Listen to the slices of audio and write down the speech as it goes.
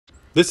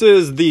This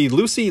is the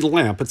Luci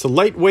lamp. It's a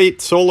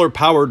lightweight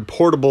solar-powered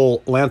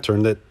portable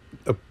lantern that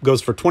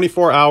goes for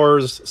 24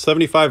 hours,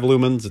 75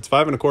 lumens. It's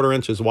 5¼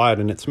 inches wide,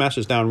 and it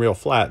smashes down real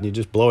flat, and you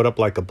just blow it up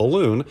like a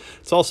balloon.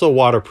 It's also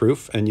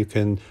waterproof, and you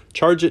can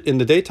charge it in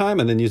the daytime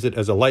and then use it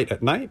as a light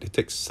at night. It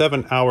takes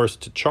 7 hours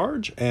to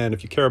charge, and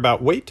if you care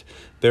about weight,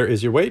 there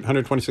is your weight,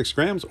 126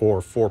 grams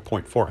or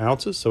 4.4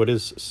 ounces, so it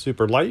is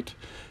super light.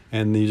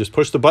 And you just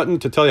push the button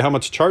to tell you how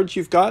much charge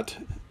you've got.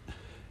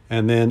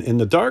 And then in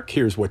the dark,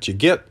 here's what you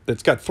get.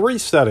 It's got 3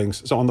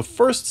 settings. So on the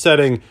first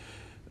setting,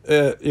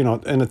 in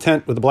a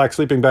tent with a black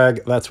sleeping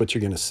bag, that's what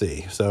you're going to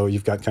see. So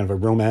you've got kind of a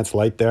romance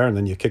light there, and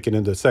then you kick it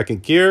into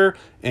second gear,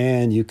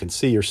 and you can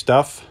see your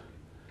stuff.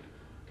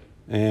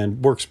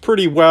 And works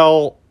pretty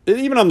well,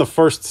 even on the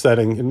first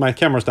setting. And my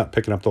camera's not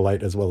picking up the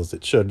light as well as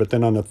it should. But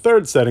then on the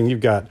third setting,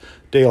 you've got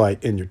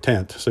daylight in your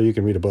tent. So you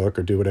can read a book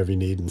or do whatever you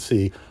need and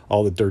see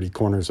all the dirty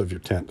corners of your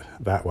tent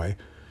that way.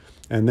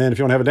 And then if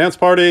you want to have a dance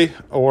party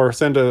or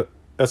send a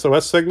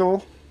SOS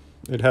signal,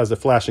 it has a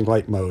flashing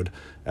light mode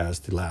as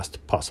the last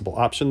possible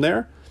option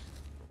there.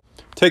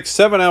 It takes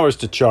 7 hours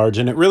to charge,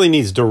 and it really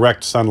needs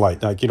direct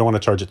sunlight. Like, you don't want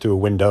to charge it through a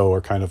window or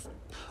kind of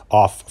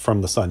off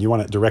from the sun. You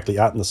want it directly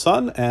out in the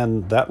sun,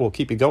 and that will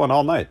keep you going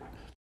all night.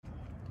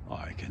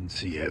 I can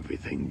see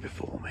everything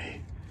before me.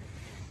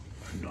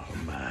 I'm not a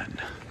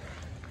man,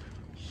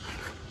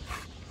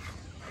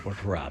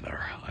 but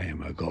rather I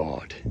am a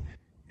god.